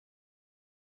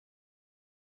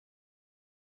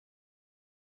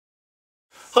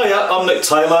Hiya, I'm Nick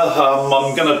Taylor.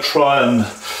 I'm going to try and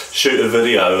shoot a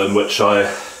video in which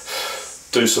I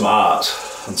do some art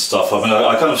and stuff. I mean,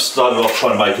 I kind of started off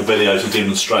trying to make a video to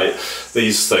demonstrate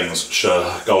these things, which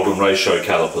are golden ratio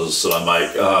calipers that I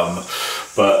make.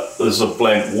 But there's a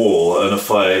blank wall, and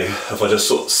if I just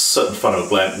sort of sit in front of a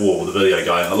blank wall with a video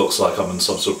going, it looks like I'm in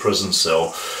some sort of prison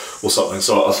cell or something.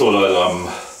 So I thought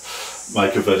I'd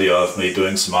make a video of me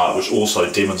doing some art which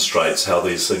also demonstrates how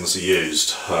these things are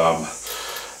used.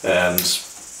 And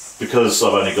because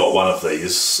I've only got one of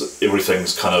these,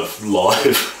 everything's kind of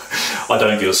live. I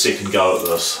don't get a second go at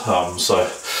this, so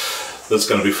it's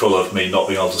going to be full of me not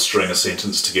being able to string a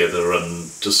sentence together and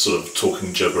just sort of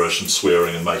talking gibberish and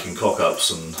swearing and making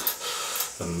cock-ups and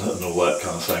all that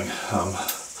kind of thing.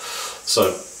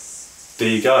 So there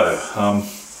you go.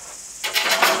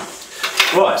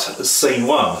 Right, scene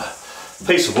one.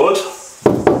 Piece of wood.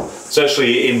 It's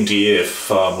actually MDF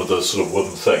with a sort of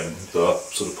wooden thing that I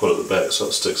sort of put at the back so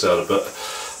it sticks out a bit.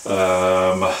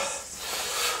 God,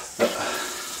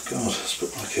 it's a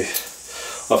bit lucky.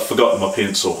 I've forgotten my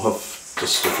pencil. I've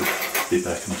just be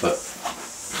back in a bit.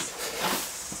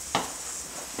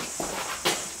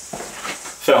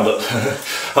 Found it.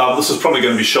 This is probably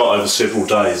going to be shot over several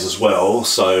days as well,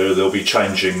 so there'll be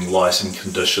changing lighting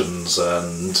conditions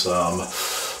and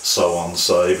so on,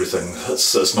 so everything,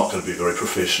 it's not going to be very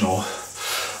professional.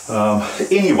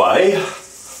 Anyway,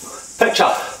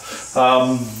 picture. What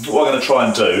I'm going to try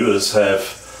and do is have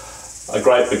a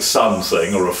great big sun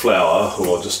thing, or a flower,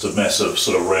 or just a massive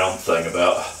sort of round thing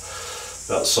about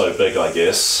so big, I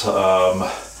guess.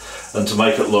 And to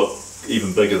make it look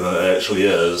even bigger than it actually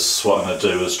is, what I'm going to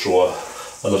do is draw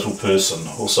a little person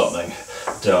or something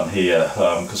down here,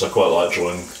 because I quite like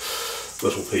drawing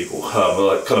little people,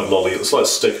 like kind of it's like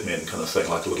stick men kind of thing,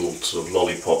 like a little sort of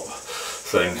lollipop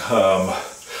thing,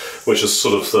 which is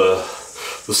sort of the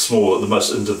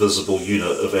most indivisible unit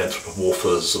of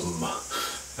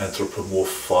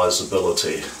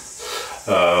anthropomorphizability.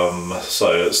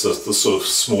 So it's the sort of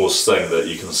smallest thing that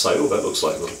you can say, oh, that looks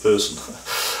like a little person,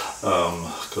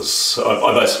 because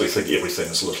I basically think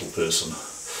everything is a little person.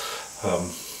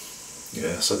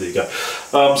 Yeah, so there you go.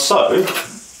 So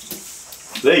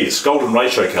these golden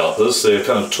ratio calipers, they're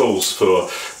kind of tools for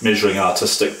measuring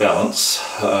artistic balance,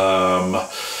 and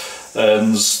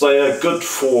they are good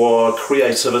for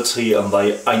creativity and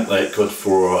they ain't that good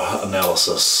for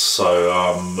analysis. So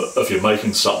if you're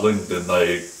making something, then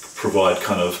they provide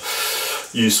kind of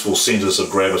useful centres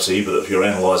of gravity, but if you're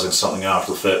analysing something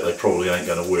after the fact, they probably ain't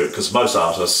going to work, because most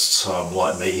artists,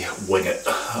 like me, wing it,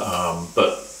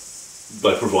 but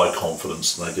they provide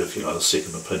confidence and they give, you know, a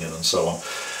second opinion and so on.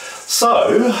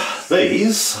 So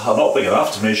these are not big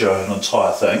enough to measure an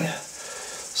entire thing,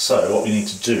 so what we need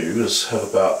to do is have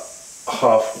about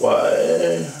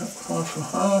halfway, half and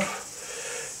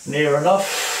half, near enough.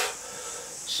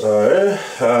 So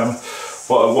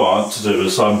what I want to do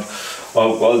is the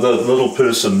little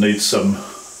person needs some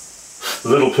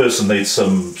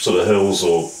sort of hills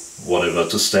or whatever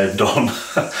to stand on.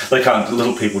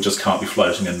 Little people just can't be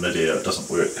floating in midair, it doesn't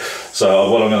work.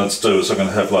 So what I'm going to do is I'm going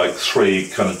to have like 3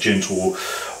 kind of gentle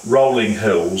rolling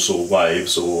hills or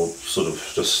waves or sort of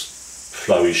just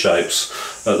flowy shapes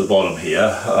at the bottom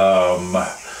here,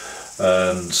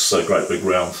 and so great big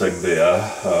round thing there.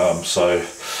 And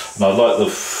I'd like the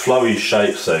flowy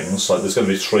shape things, like there's going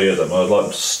to be 3 of them, I'd like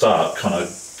them to start kind of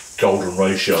golden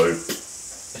ratio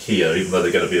here, even though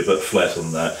they're going to be a bit flatter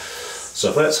than that. So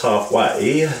if that's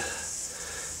halfway,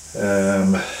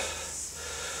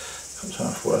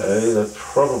 they're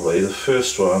probably the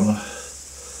first one.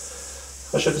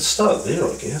 Actually, I could start there,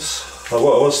 I guess. I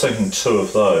was thinking 2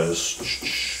 of those.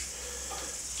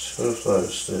 2 of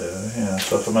those there, yeah.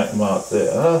 So if I make a mark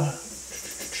there,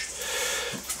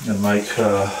 and make.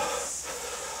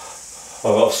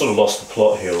 Oh, I've sort of lost the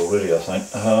plot here already, I think.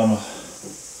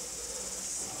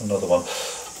 Another one.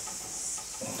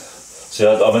 See,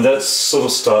 I mean that sort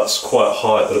of starts quite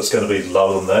high, but it's going to be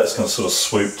lower than that. It's going to sort of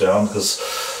swoop down, because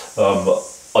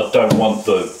I don't want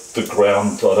the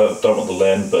ground, I don't want the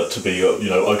land bit to be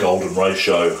a golden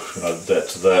ratio, that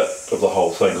to that of the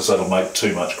whole thing, because that'll make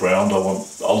too much ground. I want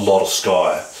a lot of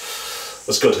sky.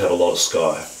 It's good to have a lot of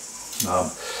sky.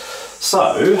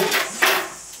 So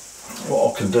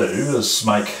what I can do is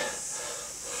make.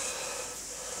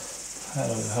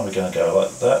 How are we going to go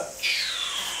like that?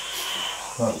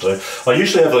 That'll do. I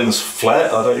usually have things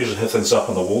flat, I don't usually have things up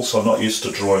on the wall, so I'm not used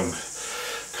to drawing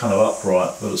kind of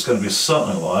upright, but it's going to be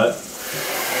something like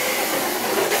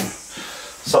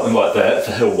that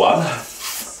for hill 1.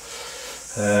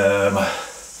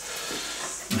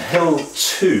 Hill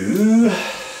 2,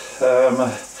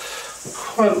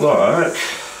 quite like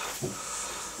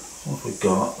What have we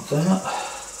got? That.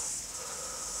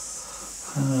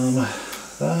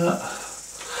 That.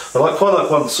 I quite like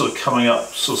one sort of coming up,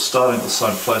 sort of starting at the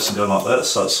same place and going like that,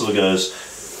 so it sort of goes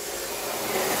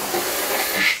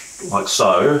like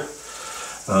so,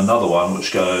 and another one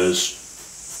which goes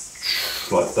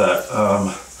like that.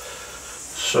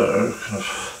 So kind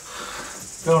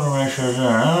of golden ratio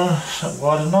there. Is that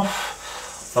wide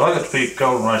enough? I like it to be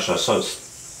golden ratio, so it's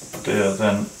there.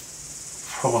 Then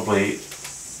probably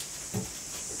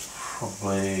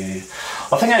I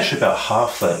think actually about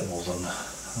half that more than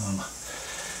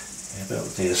yeah, about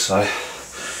there. So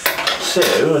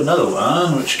another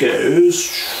one which goes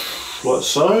like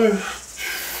so.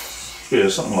 Yeah,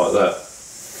 something like that.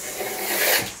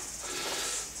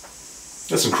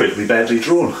 That's incredibly badly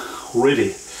drawn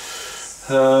already.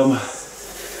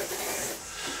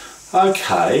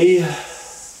 Okay.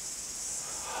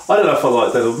 I don't know if I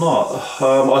like that or not.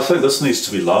 I think this needs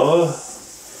to be lower.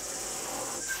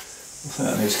 I think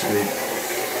that needs to be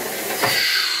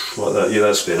like that. Yeah,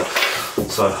 that's better.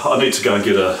 So I need to go and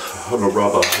get a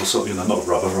rubber or something. No, not a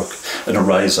rubber, an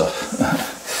eraser.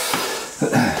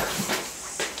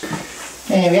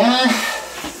 There we are.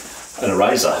 An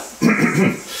eraser.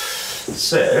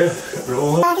 So,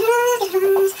 roll.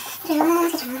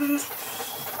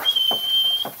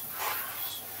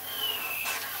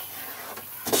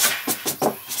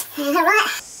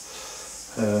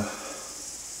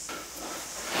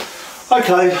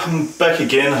 Okay, I'm back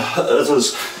again. It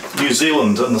is New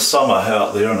Zealand in the summer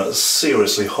out there and it's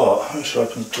seriously hot. I should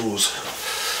open the doors.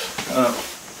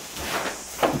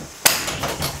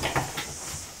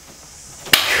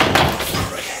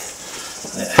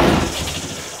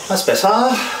 That's better.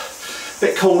 A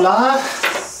bit cooler.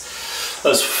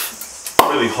 It's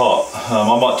really hot.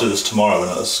 I might do this tomorrow when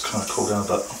it's kind of cooled down a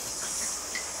bit.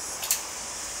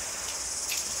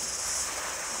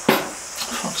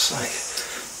 For fuck's sake.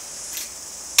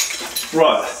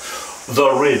 Right,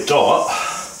 the red dot.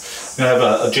 I'm going to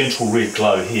have a gentle red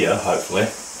glow here, hopefully.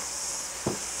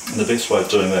 And the best way of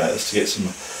doing that is to get some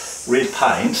red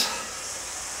paint.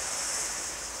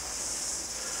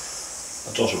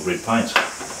 A dot of red paint.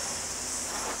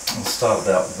 I'll start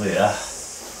about there.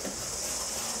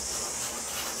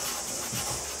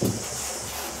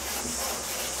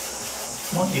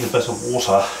 Might need a bit of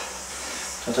water.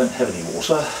 I don't have any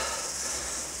water,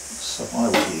 so I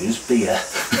will use beer.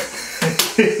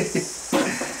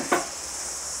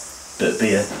 Bit of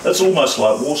beer. It's almost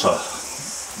like water,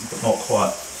 but not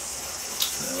quite.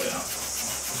 There we are.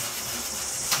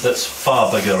 That's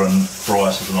far bigger and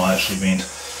brighter than I actually meant.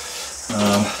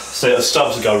 So it's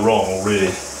starting to go wrong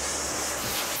already.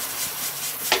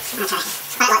 Okay, I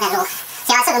don't like that at all.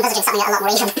 See, I was sort of envisaging something a lot more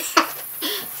even.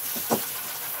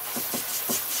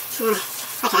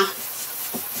 Okay,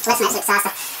 so that's an absolute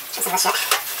disaster. Just some of this shit.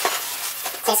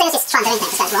 So as soon as you try and do anything,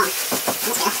 it just goes wrong.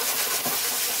 That's better.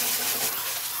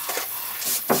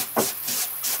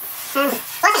 Well, I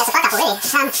think it's a fuck up already.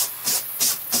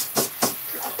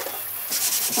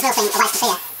 This little thing, a waste of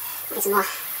beer. Need some more.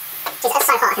 Jeez, it's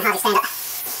so hot I can hardly stand it.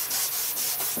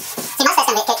 See, most of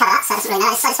that's going to get covered up, so it doesn't really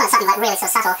matter. So I just wanted something like really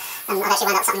sort of subtle, and I've actually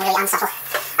wound up with something really unsubtle.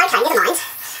 Okay, never mind.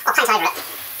 I'll paint over it.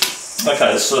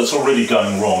 Okay, so it's already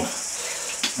going wrong.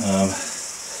 A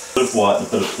bit of white and a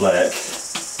bit of black.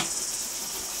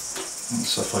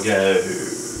 So if I go...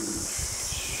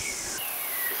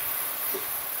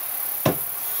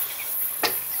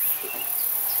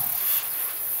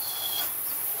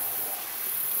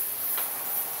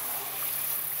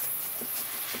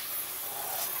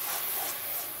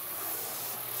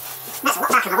 That's a lot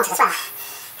darker than I wanted as well.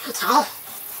 Okay.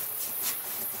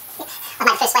 I've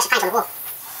made the first splash of paint on the wall.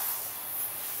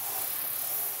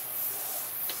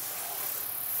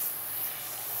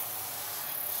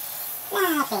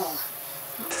 Lovely.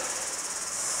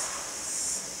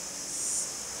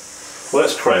 Well,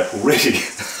 that's crap already.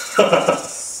 Is that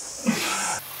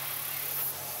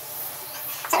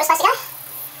where it's supposed to go?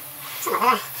 Something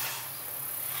like that.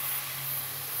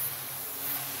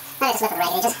 Maybe just look at the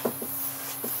radiators.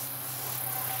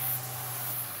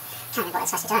 Can't remember what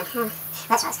it's supposed to be doing.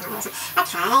 That's what it's going to do.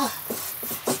 Okay.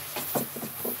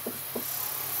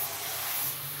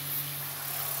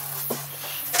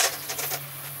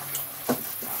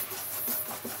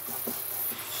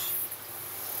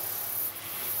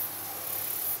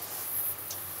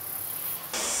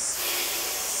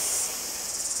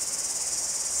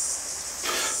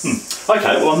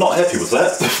 Okay, well I'm not happy with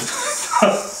that.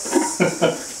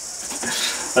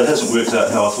 It hasn't worked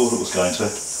out how I thought it was going to.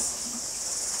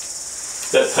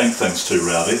 That pink thing's too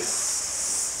rowdy.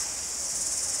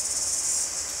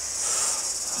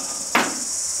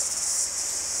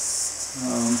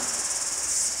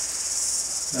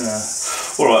 Yeah.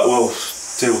 Alright, we'll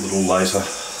deal with it all later.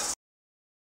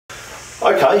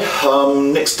 Okay,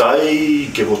 next day,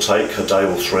 give or take a day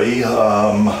or three,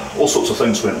 all sorts of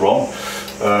things went wrong.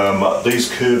 These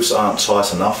curves aren't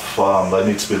tight enough. They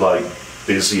need to be like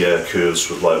Bezier curves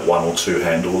with like 1 or 2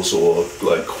 handles, or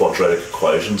like quadratic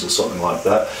equations or something like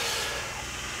that.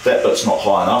 That bit's not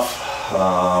high enough.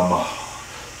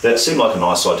 That seemed like a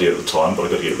nice idea at the time, but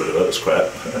I've got to get rid of it, it's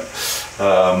crap.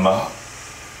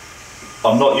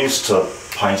 I'm not used to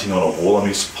painting on a wall, I'm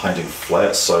used to painting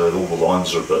flat, so all the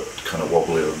lines are a bit kind of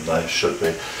wobblier than they should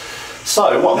be.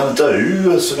 So what I'm going to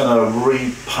do is I'm going to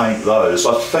repaint those.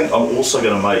 I think I'm also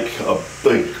going to make a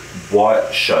big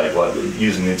white shape, like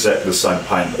using exactly the same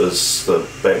paint as the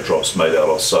backdrop's made out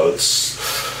of, so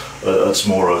it's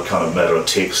more a kind of matter of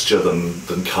texture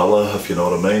than colour, if you know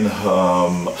what I mean.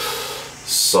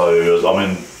 So, I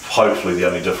mean, hopefully the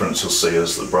only difference you'll see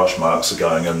is the brush marks are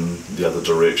going in the other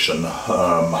direction.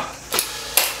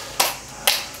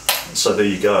 So there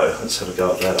you go, let's have a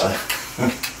go at that, eh?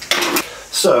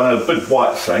 So a big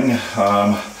white thing,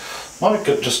 might be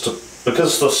good just to,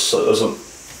 because this isn't,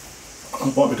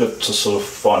 it might be good to sort of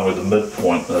find where the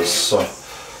midpoint is, so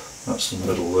that's the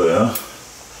middle there.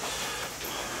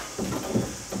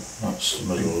 That's the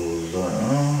middle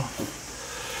there.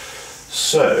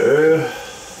 So,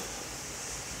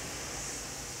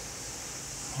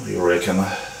 what do you reckon?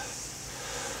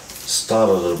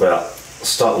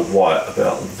 Start with white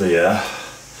about there,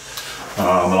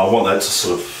 and I want that to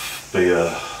sort of be a,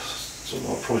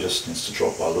 well, it probably just needs to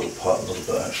drop by a little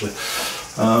bit actually.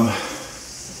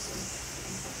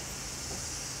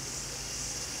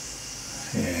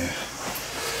 Yeah.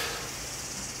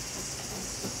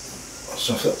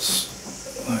 So that's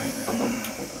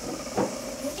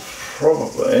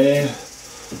probably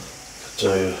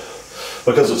do,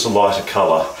 because it's a lighter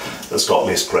colour, it's got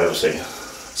less gravity,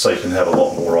 so you can have a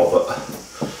lot more of it.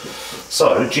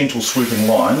 So, gentle swooping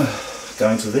line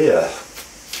going to there.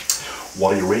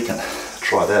 What do you reckon?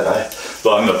 Try that, eh?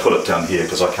 But I'm going to put it down here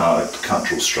because I can't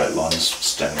draw straight lines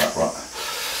standing upright.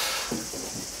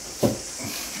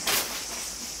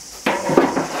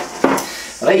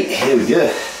 Right, here we go.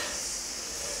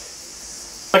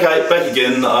 Okay, back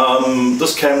again.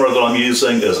 This camera that I'm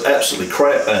using is absolutely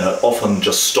crap and it often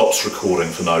just stops recording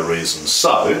for no reason.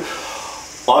 So,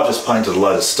 I've just painted a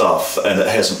load of stuff and it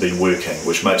hasn't been working,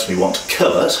 which makes me want to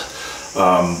kill it.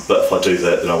 But if I do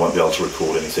that, then I won't be able to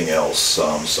record anything else.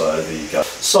 So there you go.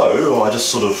 So I just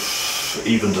sort of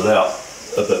evened it out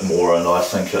a bit more, and I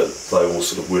think they all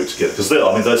sort of work together, because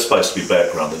I mean, they're supposed to be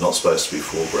background, they're not supposed to be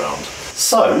foreground.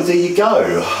 So there you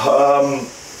go.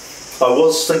 I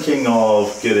was thinking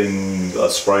of getting a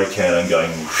spray can and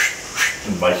going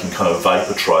and making kind of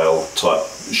vapor trail type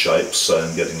shapes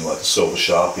and getting like a silver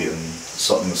Sharpie and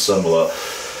something similar.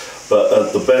 But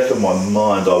at the back of my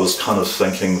mind, I was kind of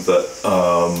thinking that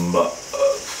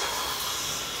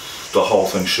the whole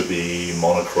thing should be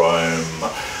monochrome,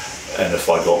 and if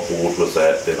I got bored with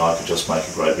that, then I could just make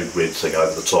a great big red thing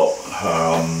over the top.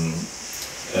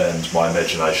 And my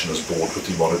imagination is bored with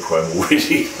the monochrome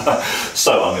already,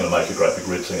 so I'm going to make a great big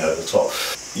red thing over the top.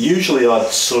 Usually I'd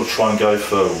sort of try and go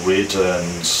for red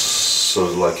and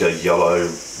sort of like a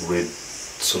yellow-red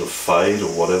sort of fade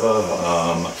or whatever.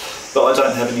 But I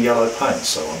don't have any yellow paint,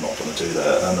 so I'm not going to do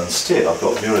that. And instead, I've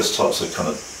got various types of kind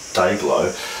of day glow,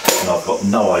 and I've got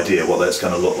no idea what that's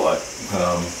going to look like.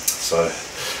 So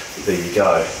there you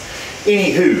go.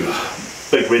 Anywho,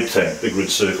 big red thing, big red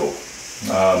circle.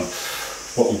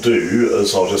 What we'll do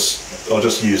is I'll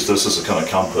just use this as a kind of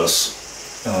compass,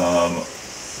 and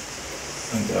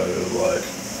go like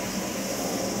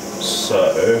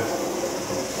so.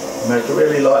 Make a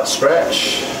really light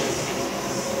scratch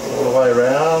all the way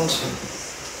around.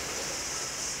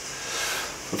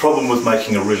 The problem with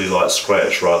making a really light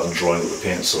scratch rather than drawing with a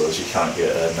pencil is you can't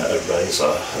get an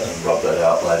eraser and rub that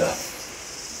out later.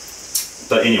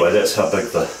 But anyway, that's how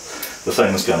big the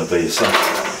thing's going to be. So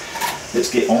let's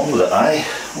get on with it, eh?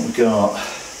 What we got?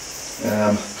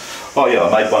 Oh yeah, I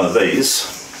made one of these,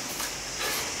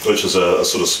 which is a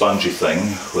sort of spongy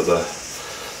thing with a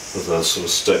sort of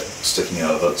stick sticking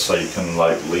out of it, so you can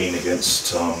like lean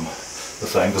against the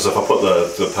thing, because if I put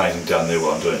the painting down there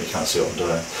while I'm doing it, you can't see what I'm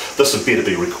doing. This had better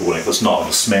be recording. If it's not, I'm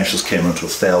going to smash this camera into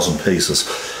 1,000 pieces.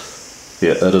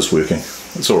 Yeah, it is working.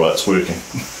 It's alright, it's working.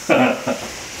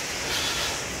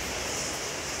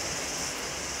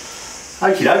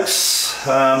 Okie dokes.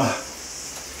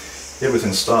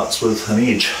 Everything starts with an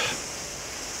edge.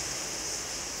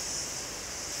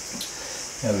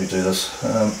 How do we do this?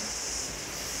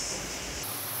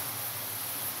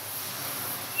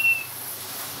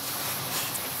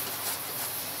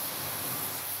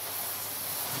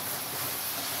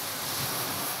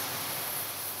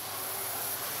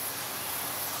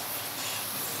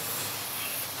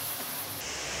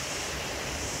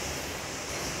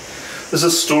 There's a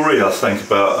story, I think,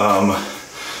 about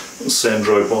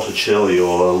Sandro Botticelli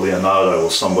or Leonardo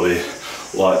or somebody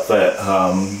like that,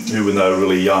 who when they were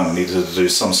really young needed to do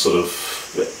some sort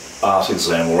of art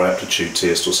exam or aptitude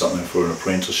test or something for an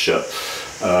apprenticeship,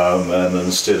 and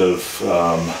instead of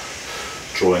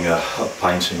drawing a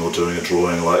painting or doing a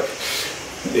drawing like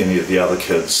any of the other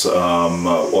kids,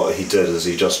 what he did is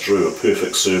he just drew a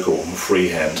perfect circle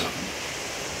freehand.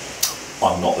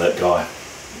 I'm not that guy.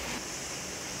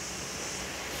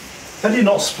 How do you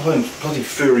not spell bloody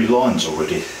furry lines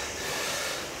already?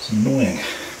 It's annoying.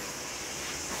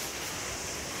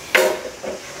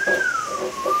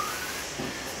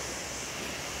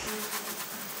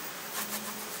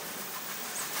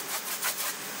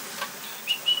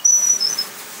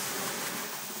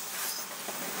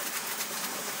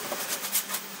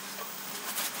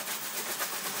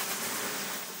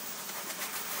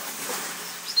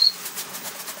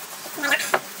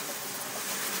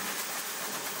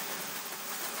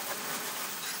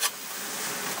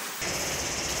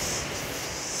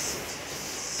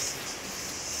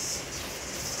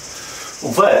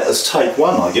 Well, that is take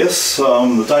one, I guess.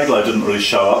 The day glow didn't really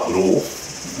show up at all.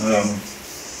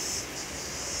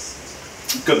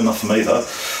 Good enough for me though.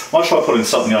 Might try putting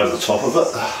something over the top of it.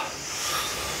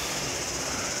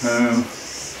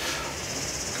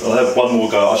 I'll have one more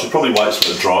go. I should probably wait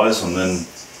till it dries and then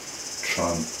try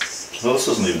and... Well, this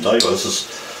isn't even day glow, this is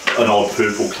an old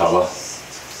purple colour.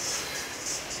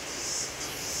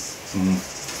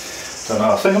 Don't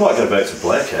know, I think I might go back to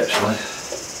black actually.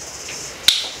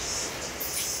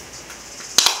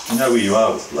 You know where you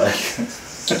are with black.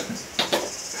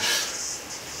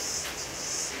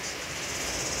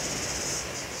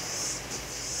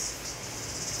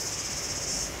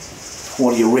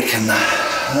 What do you reckon?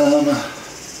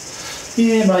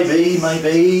 Yeah,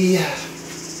 maybe.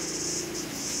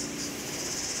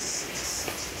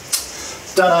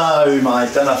 Dunno,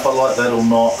 mate. Don't know if I like that or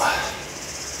not.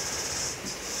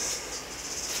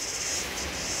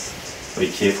 Be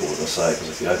careful with this, because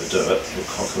if you overdo it, you'll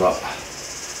cock it up.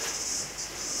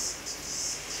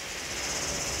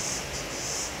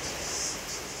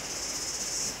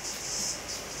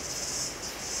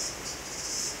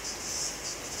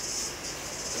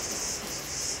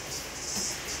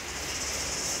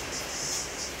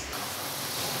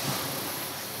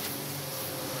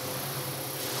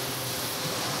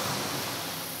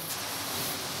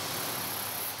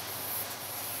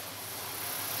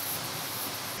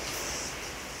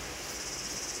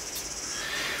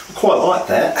 Quite like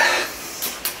that,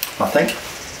 I think.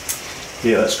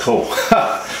 Yeah, that's cool.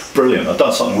 Brilliant, I've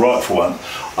done something right for one.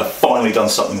 I've finally done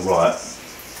something right.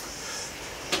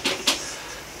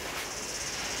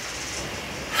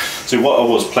 See, what I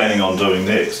was planning on doing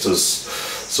next is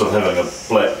sort of having a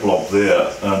black blob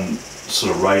there and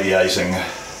sort of radiating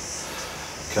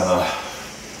kind of,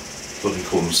 what do you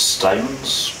call them,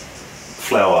 stamens?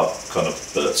 Flower kind of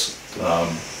bits.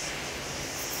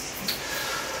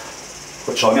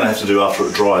 Which I'm going to have to do after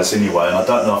it dries anyway, and I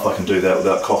don't know if I can do that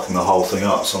without cocking the whole thing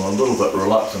up, so I'm a little bit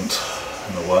reluctant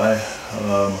in a way.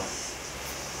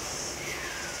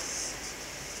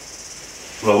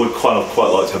 But I would quite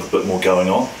like to have a bit more going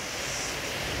on.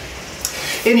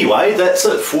 Anyway, that's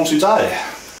it for today.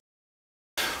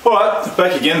 Alright,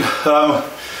 back again. Well,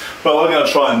 what I'm going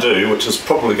to try and do, which is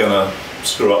probably going to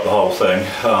screw up the whole thing,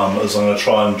 is I'm going to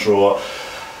try and draw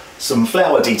some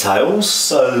flower details.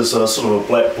 So there's a sort of a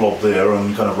black blob there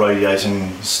and kind of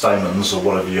radiating stamens or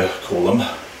whatever you call them,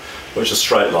 which are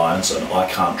straight lines, and I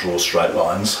can't draw straight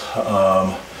lines.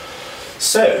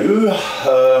 So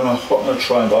what I'm going to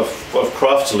try and I've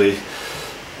craftily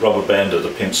rubber banded a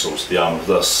pencil to the arm of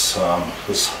this,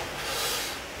 because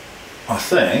I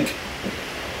think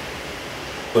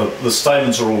the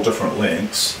stamens are all different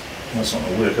lengths. That's not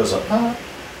going to work, is it?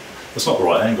 It's not the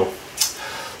right angle.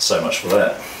 So much for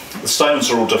that. The stamens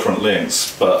are all different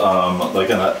lengths, but they're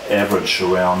going to average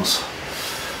around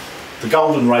the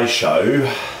golden ratio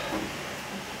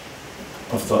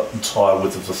of the entire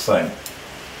width of the thing.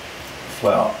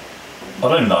 Flower. I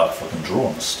don't know if I can draw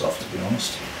on this stuff, to be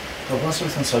honest. God, why is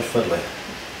everything so fiddly?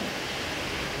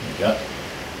 There you go.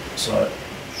 So.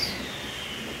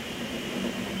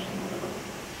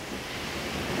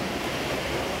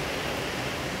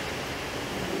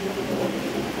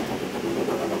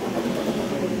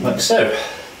 Like so,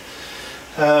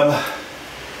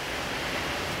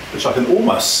 which I can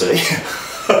almost see.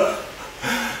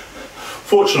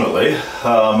 Fortunately,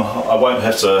 I won't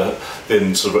have to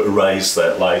then sort of erase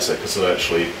that later because it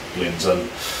actually blends in.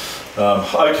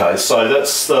 Okay, so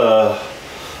that's the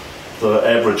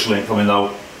average length. I mean,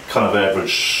 they'll kind of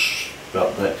average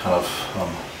about that kind of,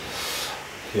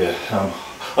 yeah.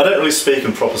 I don't really speak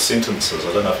in proper sentences.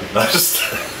 I don't know if you've noticed.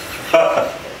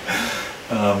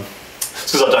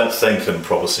 It's because I don't think in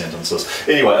proper sentences.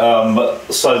 Anyway,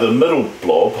 so the middle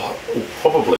blob will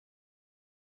probably.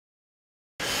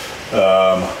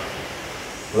 Well,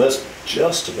 that's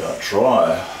just about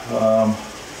dry. I'm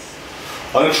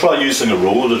going to try using a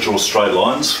ruler to draw straight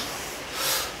lines.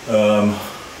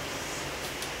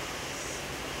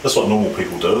 That's what normal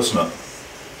people do, isn't it?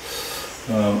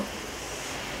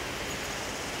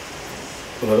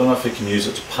 But I don't know if you can use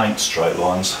it to paint straight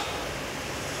lines.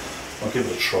 I'll give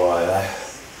it a try, eh?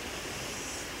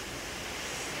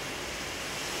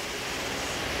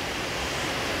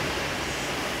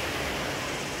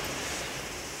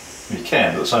 You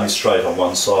can, but it's only straight on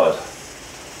one side.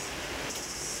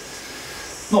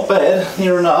 Not bad,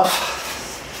 near enough.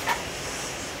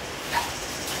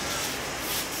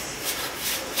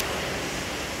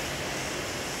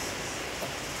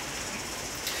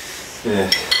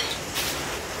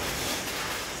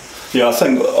 Yeah, I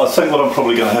think what I'm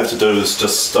probably going to have to do is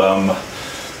just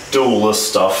do all this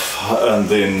stuff and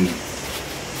then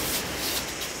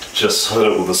just hit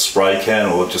it with a spray can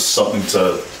or just something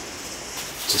to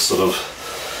sort of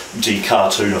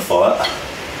de-cartoonify it.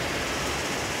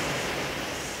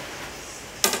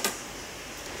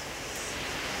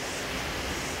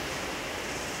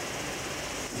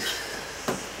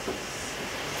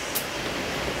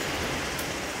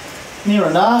 Near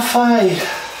enough, eh?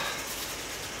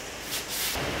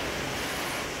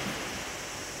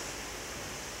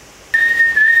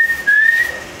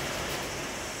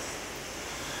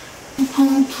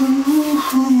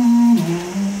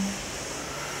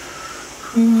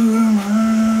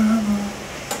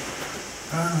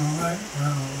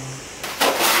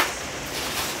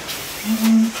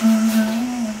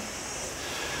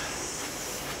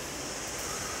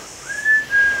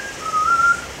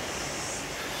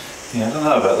 Yeah, I don't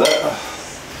know about that.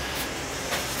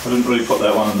 I didn't really put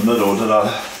that one in the middle, did I?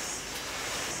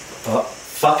 But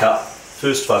fuck up.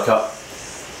 First fuck up.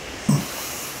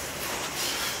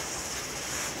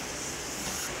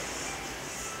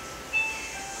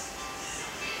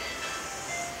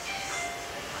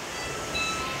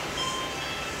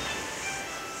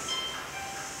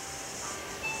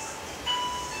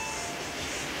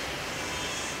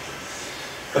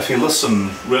 If you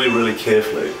listen really, really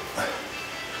carefully,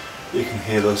 you can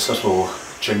hear this little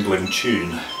jingling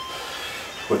tune,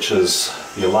 which is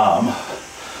the alarm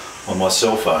on my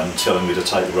cell phone telling me to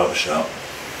take the rubbish out.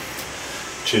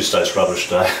 Tuesday's rubbish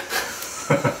day.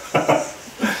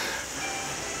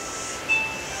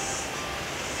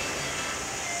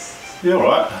 You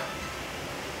alright?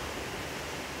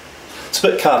 It's a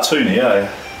bit cartoony, eh?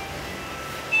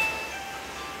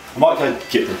 I might go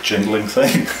get the jingling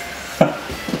thing.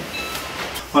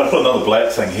 Might put another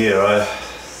black thing here,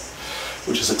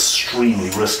 which is extremely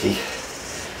risky,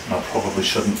 and I probably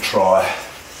shouldn't try.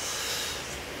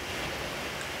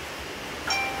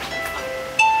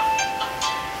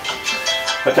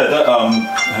 Okay, that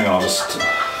hang on,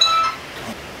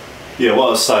 yeah, what I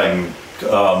was saying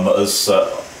is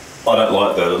I don't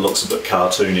like that. It looks a bit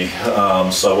cartoony.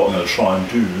 So what I'm going to try and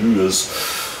do is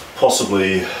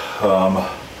possibly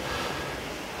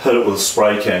hit it with a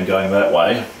spray can going that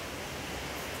way,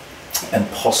 and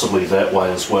possibly that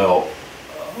way as well.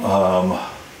 And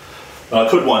I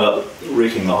could wind up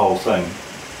wrecking the whole thing.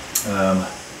 I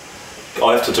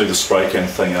have to do the spray can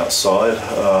thing outside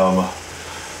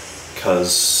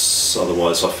because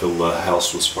otherwise I fill the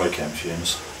house with spray can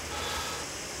fumes.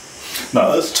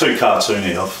 No, it's too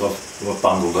cartoony. I've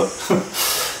bundled it.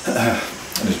 I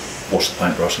need to wash the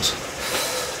paintbrushes.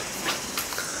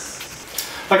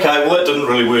 Okay, well that didn't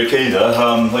really work either.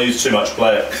 I used too much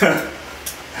black.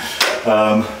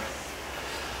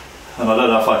 And I don't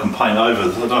know if I can paint over. I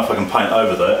don't know if I can paint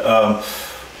over that.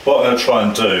 What I'm going to try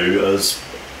and do is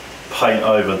paint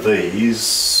over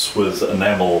these with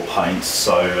enamel paint,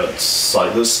 so it's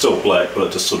like it's still black, but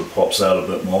it just sort of pops out a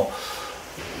bit more.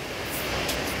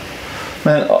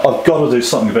 Man, I've got to do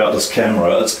something about this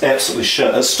camera. It's absolutely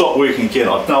shit. It stopped working again.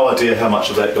 I've no idea how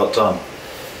much of that got done.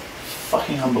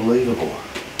 Fucking unbelievable.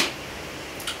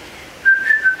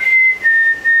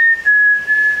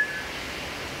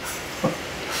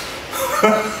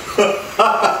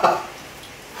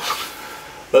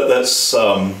 That's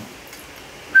I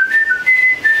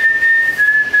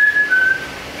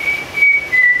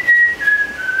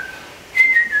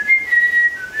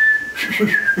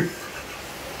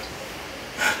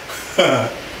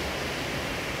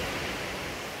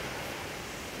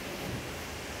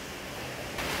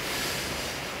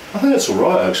think that's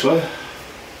alright actually.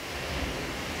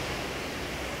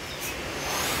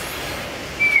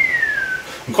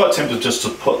 I'm quite tempted just to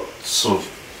put sort of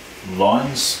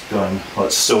lines going,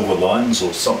 like silver lines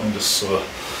or something, just sort of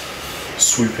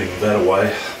swooping that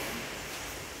away.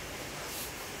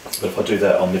 But if I do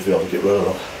that, I'll never be able to get rid of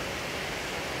them.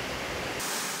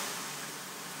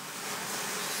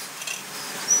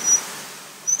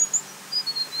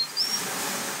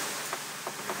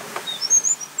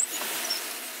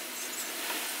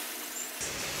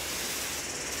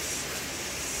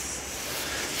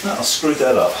 No, I screwed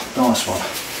that up. Nice one.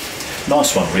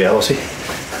 Nice one, reality.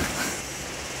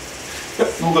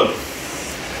 Yep, all good.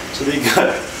 So there you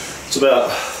go. It's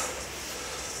about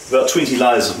 20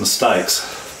 layers of mistakes.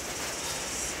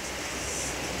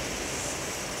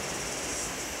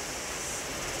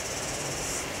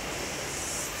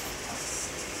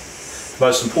 The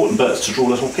most important bit is to draw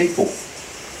little people.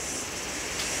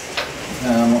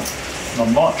 I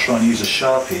might try and use a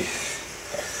Sharpie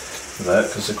for that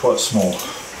because they're quite small.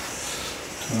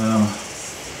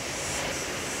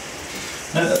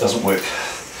 No, that doesn't work.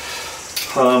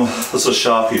 This is a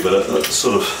Sharpie, but it's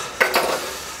sort of,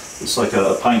 it's like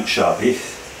a paint Sharpie,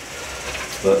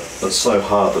 but it's so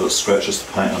hard that it scratches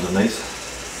the paint underneath.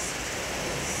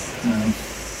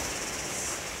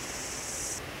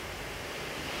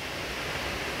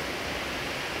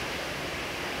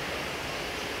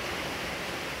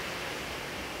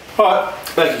 Alright,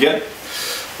 back again.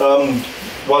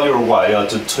 While you're away, I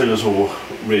did 2 little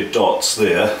red dots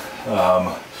there,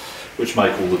 which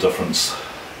make all the difference.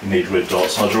 You need red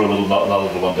dots. And I drew another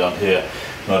little one down here,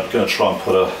 and I'm going to try and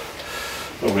put a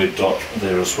red dot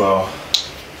there as well.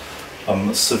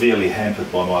 I'm severely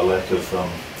hampered by my lack of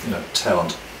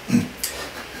talent.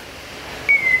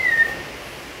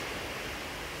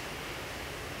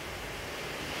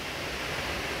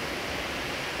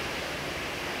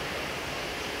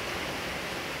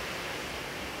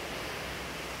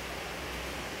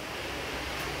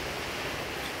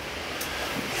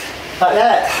 Like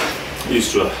that.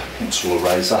 Used a pencil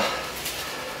eraser.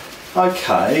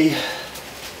 Okay.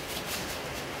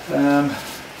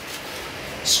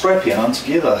 Scrappy and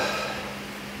untogether.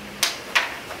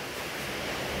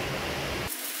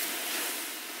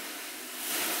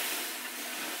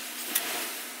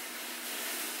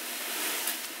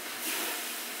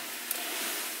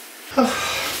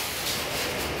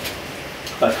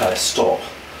 Okay, stop.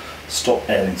 Stop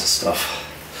adding to stuff.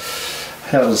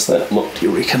 How does that look, do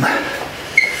you reckon?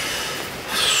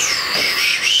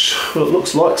 Well, it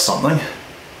looks like something.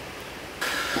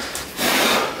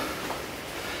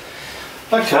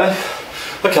 Okay,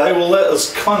 well that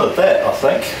is kind of that, I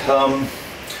think. I'm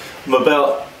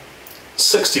about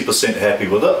 60% happy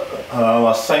with it.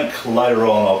 I think later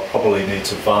on I'll probably need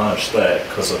to varnish that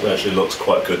because it actually looks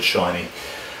quite good shiny.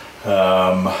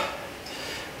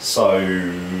 So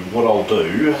what I'll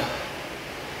do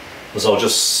is I'll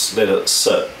just let it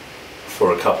sit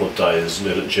for a couple of days,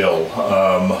 let it gel.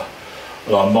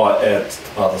 And I might add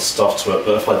other stuff to it,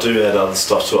 but if I do add other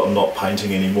stuff to it, I'm not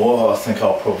painting anymore. I think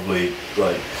I'll probably,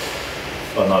 like,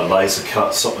 I don't know, laser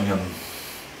cut something and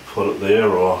put it there,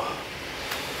 or...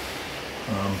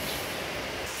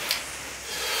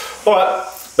 Alright,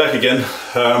 back again.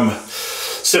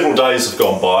 Several days have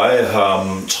gone by,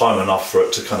 time enough for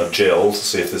it to kind of gel, to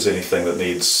see if there's anything that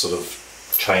needs sort of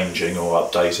changing or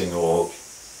updating or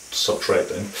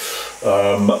subtracting.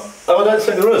 I don't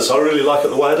think there is. I really like it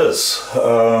the way it is.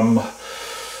 I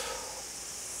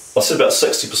said about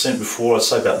 60% before, I'd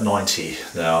say about 90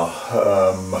 now.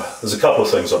 There's a couple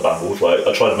of things I bungled, like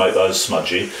I tried to make those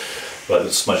smudgy, but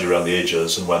it's smudgy around the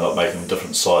edges and wound up making them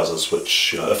different sizes,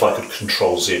 which, you know, if I could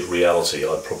control Z reality,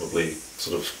 I'd probably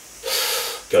sort of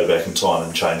go back in time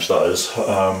and change those.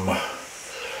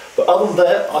 But other than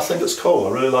that, I think it's cool.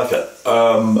 I really like it.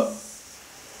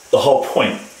 The whole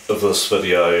point of this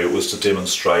video was to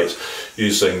demonstrate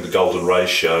using the golden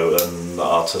ratio in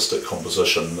artistic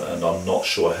composition, and I'm not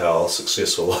sure how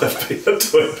successful I've been at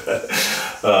doing that.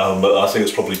 But I think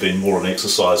it's probably been more an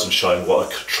exercise in showing what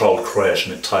a controlled crash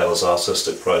and Taylor's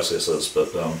artistic process is.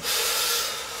 But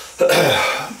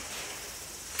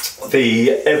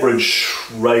the average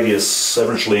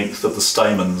length of the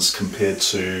stamens compared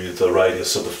to the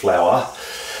radius of the flower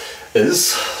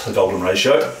is the golden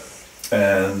ratio,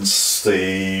 and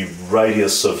the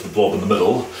radius of the blob in the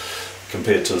middle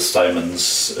compared to the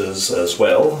stamens is as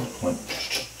well.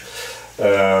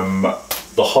 The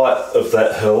height of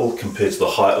that hill compared to the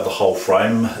height of the whole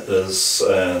frame is,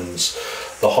 and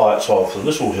the height of the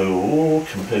little hill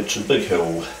compared to the big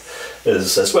hill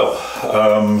is as well.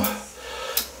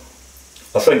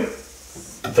 I think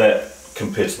that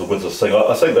compared to the width of the thing,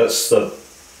 I think that's the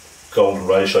golden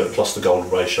ratio plus the golden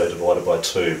ratio divided by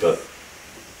 2, but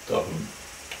I wouldn't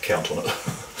count on it.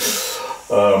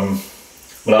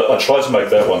 I tried to make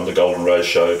that one the golden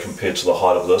ratio compared to the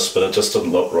height of this, but it just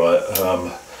didn't look right.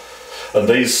 And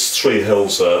these three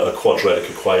hills are quadratic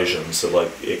equations. They're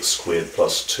like x squared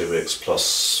plus 2x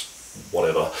plus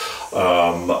whatever.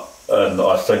 And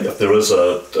I think if there is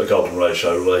a golden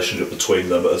ratio relationship between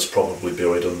them, it's probably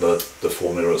buried in the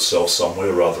formula itself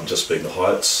somewhere rather than just being the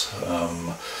heights.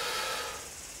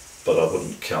 But I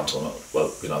wouldn't count on it.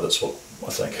 But you know, that's what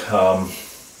I think.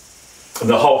 And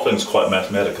the whole thing's quite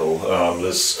mathematical.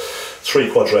 There's three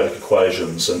quadratic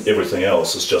equations and everything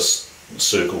else is just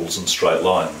circles and straight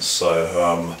lines. So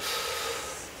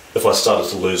if I started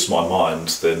to lose my mind,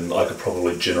 then I could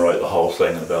probably generate the whole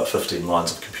thing in about 15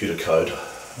 lines of computer code.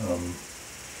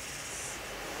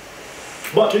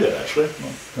 Might do that actually.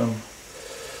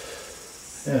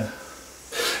 Yeah.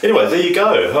 Anyway, there you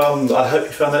go. I hope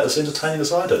you found that as entertaining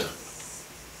as I did.